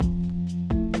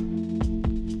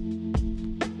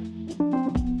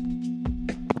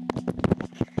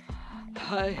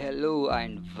Hi, hello,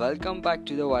 and welcome back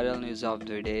to the viral news of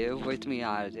the day with me,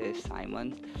 RJ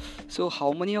Simon. So,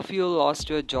 how many of you lost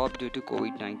your job due to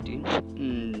COVID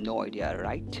 19? No idea,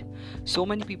 right? So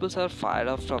many people are fired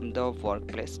up from the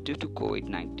workplace due to COVID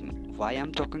 19. Why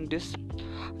I'm talking this?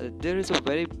 There is a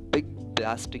very big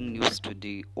blasting news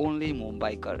today. Only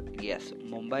Mumbaikar. Yes,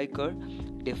 Mumbaikar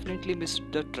definitely missed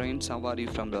the train Savari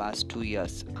from last 2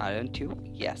 years, aren't you?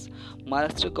 Yes.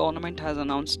 Maharashtra government has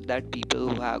announced that people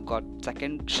who have got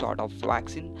second shot of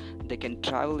vaccine they can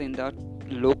travel in the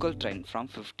local train from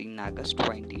 15 August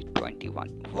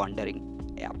 2021. Wondering.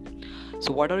 Yeah.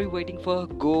 So what are you waiting for?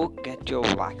 Go get your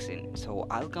vaccine. So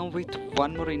I'll come with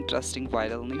one more interesting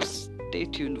viral news. Stay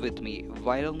tuned with me.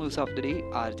 Viral news of the day,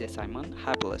 RJ Simon.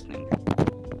 Happy listening.